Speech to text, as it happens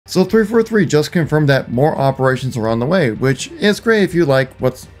So 343 just confirmed that more operations are on the way, which is great if you like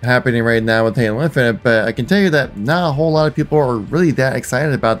what's happening right now with Halo Infinite, but I can tell you that not a whole lot of people are really that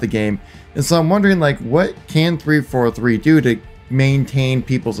excited about the game. And so I'm wondering, like, what can 343 do to maintain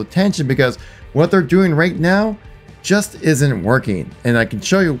people's attention, because what they're doing right now just isn't working. And I can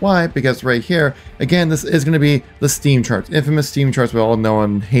show you why, because right here, again, this is going to be the Steam charts, infamous Steam charts we all know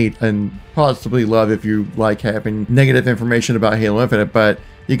and hate and possibly love if you like having negative information about Halo Infinite. But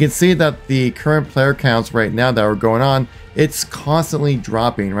you can see that the current player counts right now that are going on, it's constantly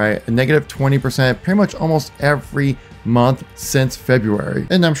dropping, right? A negative 20% pretty much almost every month since February.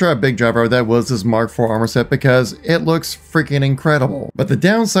 And I'm sure a big driver of that was this Mark IV armor set, because it looks freaking incredible. But the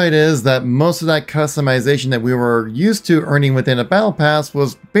downside is that most of that customization that we were used to earning within a battle pass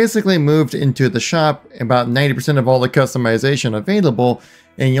was basically moved into the shop. About 90% of all the customization available,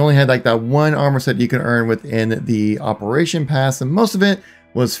 and you only had like that one armor set you could earn within the operation pass, and most of it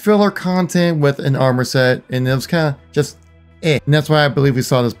was filler content with an armor set, and it was kind of just and that's why I believe we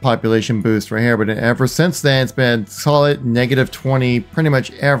saw this population boost right here. But ever since then, it's been solid negative 20 pretty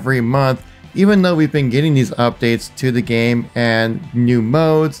much every month, even though we've been getting these updates to the game and new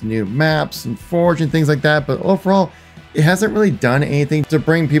modes, new maps, and Forge and things like that. But overall, it hasn't really done anything to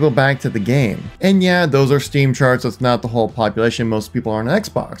bring people back to the game. And yeah, those are Steam charts. That's not the whole population. Most people are on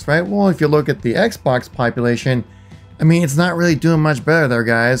Xbox, right? Well, if you look at the Xbox population, I mean, it's not really doing much better there,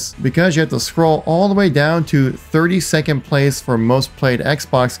 guys, because you have to scroll all the way down to 32nd place for most played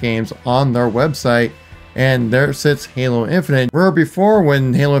Xbox games on their website, and there sits Halo Infinite, where before,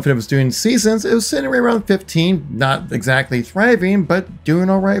 when Halo Infinite was doing seasons, it was sitting right around 15, not exactly thriving, but doing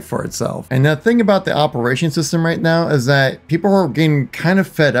all right for itself. And the thing about the operation system right now is that people are getting kind of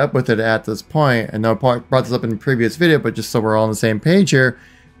fed up with it at this point. I know I brought this up in a previous video, but just so we're all on the same page here,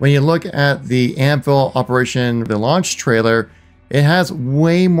 when you look at the Anvil Operation, the launch trailer, it has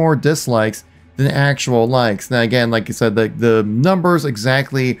way more dislikes than actual likes. Now again, like you said, the numbers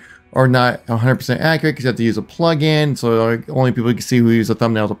exactly are not 100% accurate, because you have to use a plugin, so only people can see who use a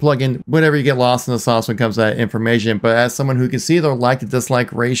thumbnail to plugin. Whatever, you get lost in the sauce when it comes to that information. But as someone who can see their like to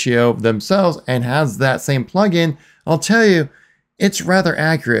dislike ratio themselves and has that same plugin, I'll tell you, it's rather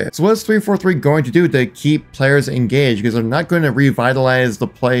accurate. So what's 343 going to do to keep players engaged? Because they're not going to revitalize the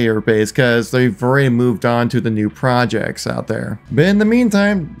player base, because they've already moved on to the new projects out there. But in the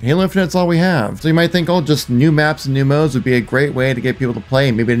meantime, Halo Infinite's all we have. So you might think, oh, just new maps and new modes would be a great way to get people to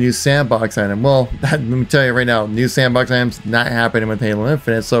play. Maybe a new sandbox item. Well, let me tell you right now, new sandbox items not happening with Halo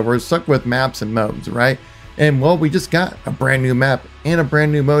Infinite. So we're stuck with maps and modes, right? And well, we just got a brand new map and a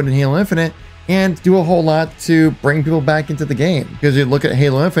brand new mode in Halo Infinite, and do a whole lot to bring people back into the game. Because you look at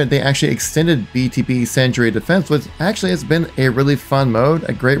Halo Infinite, they actually extended BTB Century Defense, which actually has been a really fun mode,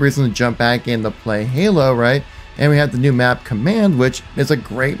 a great reason to jump back in to play Halo, right? And we have the new map Command, which is a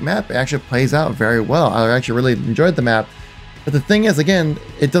great map. It actually plays out very well. I actually really enjoyed the map. But the thing is, again,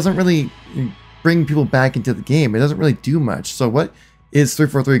 it doesn't really bring people back into the game. It doesn't really do much. So what is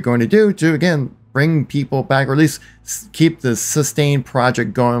 343 going to do to, again, bring people back, or at least keep the sustained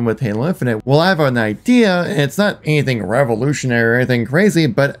project going with Halo Infinite? Well, I have an idea, and it's not anything revolutionary or anything crazy,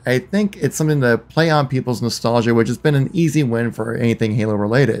 but I think it's something to play on people's nostalgia, which has been an easy win for anything Halo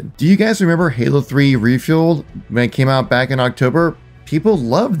related. Do you guys remember Halo 3 Refueled when it came out back in October? People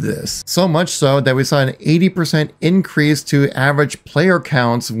loved this, so much so that we saw an 80% increase to average player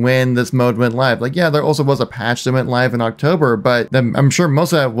counts when this mode went live. Like, yeah, there also was a patch that went live in October, but I'm sure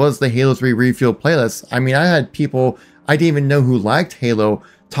most of that was the Halo 3 Refuel playlist. I mean, I had people I didn't even know who liked Halo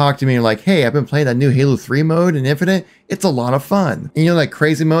talk to me like, hey, I've been playing that new Halo 3 mode in Infinite. It's a lot of fun. And you know that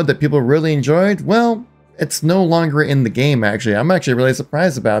crazy mode that people really enjoyed? Well, it's no longer in the game, actually. I'm actually really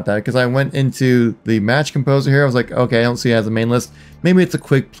surprised about that, because I went into the match composer here. I was like, okay, I don't see it as a main list. Maybe it's a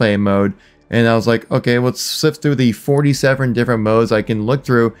quick play mode. And I was like, okay, let's sift through the 47 different modes I can look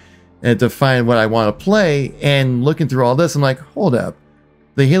through and to find what I want to play. And looking through all this, I'm like, hold up.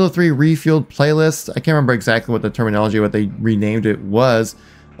 The Halo 3 Refueled playlist, I can't remember exactly what the terminology, what they renamed it was,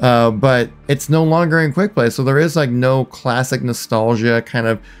 but it's no longer in quick play. So there is like no classic nostalgia kind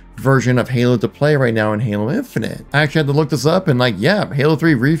of version of Halo to play right now in Halo Infinite. I actually had to look this up, and like, yeah, Halo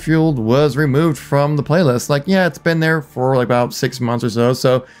 3 Refueled was removed from the playlist. Like, yeah, it's been there for like about 6 months or so,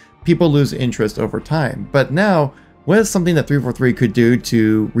 so people lose interest over time. But now, what is something that 343 could do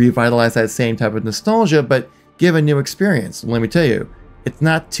to revitalize that same type of nostalgia, but give a new experience? Let me tell you, it's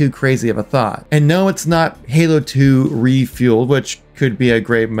not too crazy of a thought. And no, it's not Halo 2 Refueled, which could be a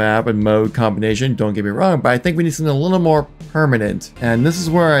great map and mode combination, don't get me wrong, but I think we need something a little more permanent. And this is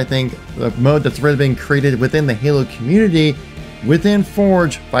where I think the mode that's already been created within the Halo community, within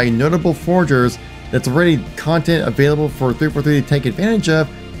Forge, by notable forgers, that's already content available for 343 to take advantage of,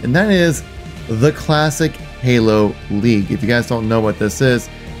 and that is the classic Halo League. If you guys don't know what this is,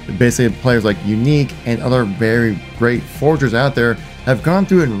 basically players like Unique and other very great forgers out there have gone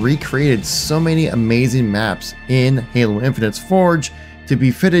through and recreated so many amazing maps in Halo Infinite's Forge to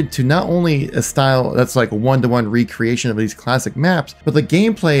be fitted to not only a style that's like a one-to-one recreation of these classic maps, but the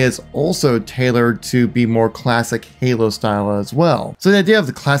gameplay is also tailored to be more classic Halo style as well. So the idea of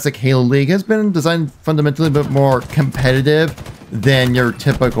the classic Halo League has been designed fundamentally a bit more competitive than your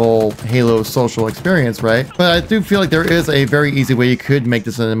typical Halo social experience, right? But I do feel like there is a very easy way you could make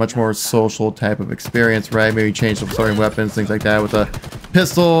this a much more social type of experience, right? Maybe change some starting weapons, things like that, with a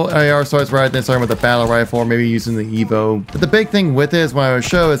pistol AR starts right, then starting with a battle rifle, or maybe using the Evo. But the big thing with it is what I would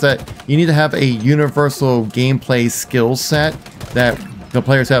show is that you need to have a universal gameplay skill set that the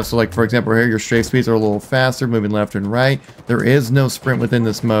players have. So like, for example, here your strafe speeds are a little faster, moving left and right. There is no sprint within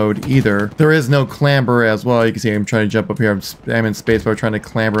this mode either. There is no clamber as well. You can see I'm trying to jump up here. I'm in spacebar trying to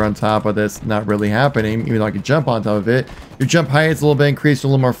clamber on top of this. Not really happening, even though I can jump on top of it. Your jump height is a little bit increased, a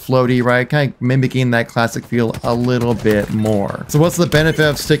little more floaty, right? Kind of mimicking that classic feel a little bit more. So what's the benefit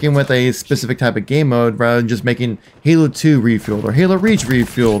of sticking with a specific type of game mode rather than just making Halo 2 refueled, or Halo Reach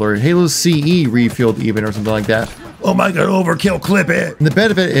refueled, or Halo CE refueled even, or something like that? Oh my god, overkill, clip it! And the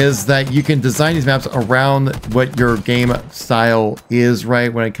benefit is that you can design these maps around what your game style is,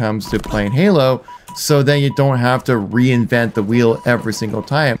 right, when it comes to playing Halo, so then you don't have to reinvent the wheel every single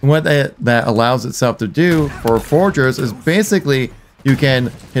time. And what that allows itself to do for forgers is basically you can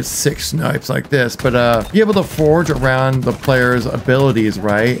hit 6 snipes like this, but be able to forge around the player's abilities,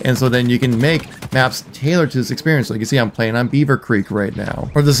 right? And so then you can make maps tailored to this experience. Like you see, I'm playing on Beaver Creek right now.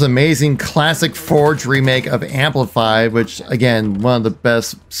 Or this amazing classic Forge remake of Amplified, which again, one of the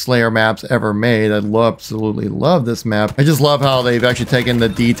best Slayer maps ever made. I absolutely love this map. I just love how they've actually taken the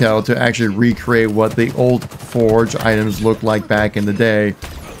detail to actually recreate what the old Forge items looked like back in the day.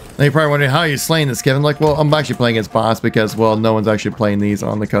 Now you're probably wondering, how are you slaying this, Kevin? Like, well, I'm actually playing as boss because, well, no one's actually playing these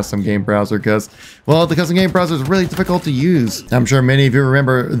on the custom game browser because, well, the custom game browser is really difficult to use. I'm sure many of you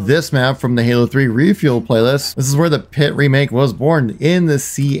remember this map from the Halo 3 Refuel playlist. This is where the Pit remake was born, in the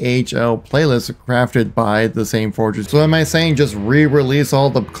CHL playlist crafted by the same forgers. So am I saying just re-release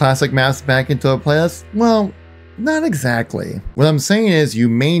all the classic maps back into a playlist? Well, not exactly. What I'm saying is you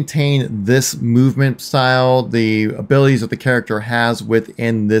maintain this movement style, the abilities that the character has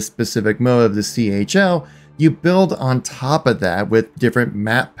within this specific mode of the CHL. You build on top of that with different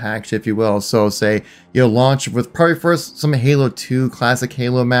map packs, if you will. So say you'll launch with probably first some Halo 2 classic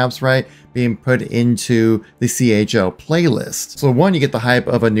Halo maps, right, being put into the CHL playlist. So one, you get the hype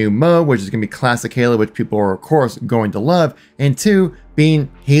of a new mode, which is going to be classic Halo, which people are of course going to love. And two,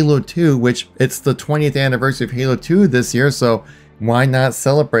 being Halo 2, which it's the 20th anniversary of Halo 2 this year, so why not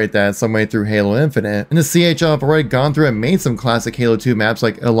celebrate that some way through Halo Infinite? And the CHL have already gone through and made some classic Halo 2 maps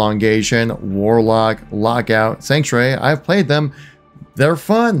like Elongation, Warlock, Lockout, Sanctuary. I've played them. They're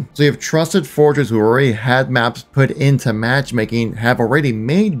fun. So you have trusted forgers who already had maps put into matchmaking, have already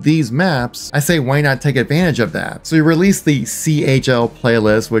made these maps. I say, why not take advantage of that? So you release the CHL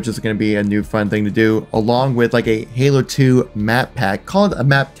playlist, which is going to be a new fun thing to do, along with like a Halo 2 map pack. Call it a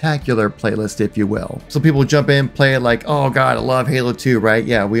map-tacular playlist, if you will. So people jump in, play it like, oh god, I love Halo 2, right?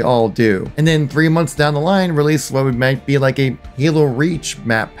 Yeah, we all do. And then 3 months down the line, release what might be like a Halo Reach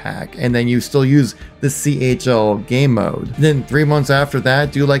map pack. And then you still use the CHL game mode. And then 3 months after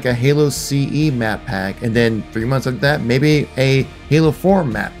that, do like a Halo CE map pack. And then 3 months after that, maybe a Halo 4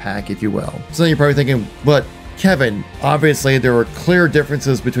 map pack, if you will. So then you're probably thinking, but Kevin, obviously there were clear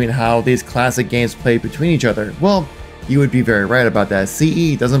differences between how these classic games play between each other. Well, you would be very right about that.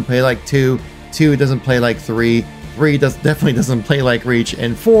 CE doesn't play like 2, 2 doesn't play like 3, 3 definitely doesn't play like Reach,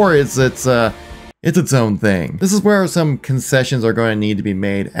 and 4 is it's its own thing. This is where some concessions are going to need to be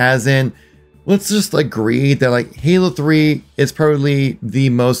made, as in, let's just agree that like Halo 3 is probably the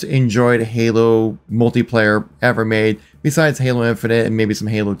most enjoyed Halo multiplayer ever made, besides Halo Infinite and maybe some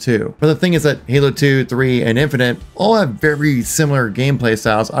Halo 2. But the thing is that Halo 2, 3, and Infinite all have very similar gameplay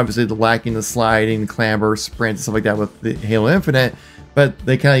styles. Obviously, the lacking the sliding, clamber, sprint, and stuff like that with the Halo Infinite, but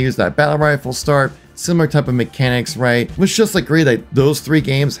they kind of use that battle rifle start, similar type of mechanics, right? Let's just agree that those 3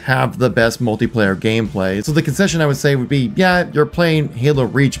 games have the best multiplayer gameplay. So the concession I would say would be, yeah, you're playing Halo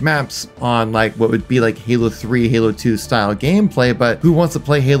Reach maps on like what would be like Halo 3, Halo 2 style gameplay, but who wants to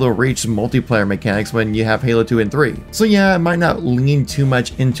play Halo Reach multiplayer mechanics when you have Halo 2 and 3? So yeah, it might not lean too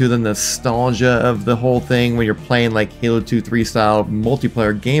much into the nostalgia of the whole thing when you're playing like Halo 2, 3 style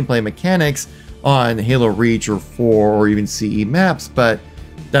multiplayer gameplay mechanics on Halo Reach or 4 or even CE maps, but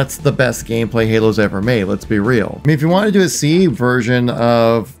that's the best gameplay Halo's ever made, let's be real. I mean, if you want to do a CE version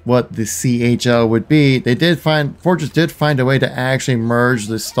of what the CHL would be, Fortress did find a way to actually merge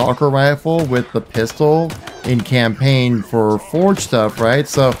the Stalker rifle with the pistol in campaign for Forge stuff, right?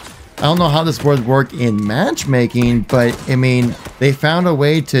 So I don't know how this would work in matchmaking, but I mean, they found a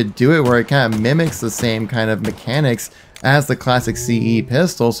way to do it where it kind of mimics the same kind of mechanics as the classic CE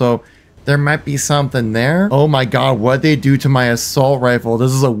pistol. So there might be something there. Oh my god, what they do to my assault rifle.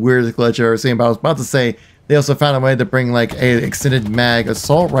 This is a weirdest glitch I've ever seen, but I was about to say they also found a way to bring like a extended mag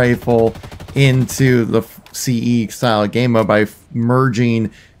assault rifle into the CE style game mode by merging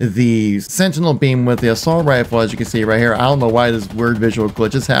the sentinel beam with the assault rifle, as you can see right here. I don't know why this weird visual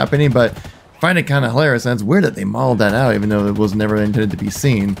glitch is happening, but I find it kind of hilarious, and it's weird that they modeled that out even though it was never intended to be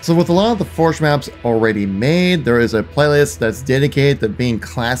seen. So with a lot of the Forge maps already made, there is a playlist that's dedicated to being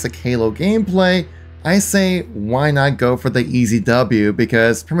classic Halo gameplay. I say, why not go for the easy W,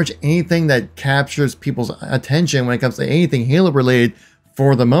 because pretty much anything that captures people's attention when it comes to anything Halo related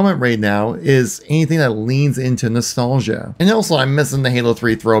for the moment right now is anything that leans into nostalgia. And also, I'm missing the Halo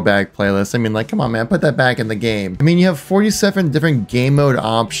 3 throwback playlist. I mean, like, come on, man, put that back in the game. I mean, you have 47 different game mode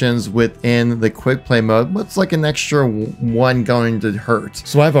options within the quick play mode. What's like an extra one going to hurt?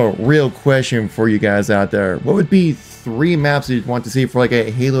 So I have a real question for you guys out there. What would be 3 maps you'd want to see for like a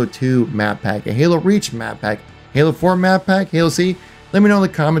Halo 2 map pack, a Halo Reach map pack, Halo 4 map pack, Halo C? Let me know in the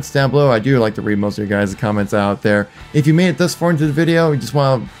comments down below. I do like to read most of your guys' comments out there. If you made it this far into the video, you just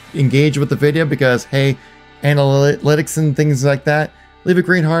want to engage with the video because, hey, analytics and things like that, leave a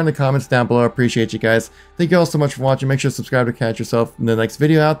green heart in the comments down below. I appreciate you guys. Thank you all so much for watching. Make sure to subscribe to catch yourself in the next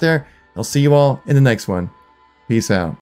video out there. I'll see you all in the next one. Peace out.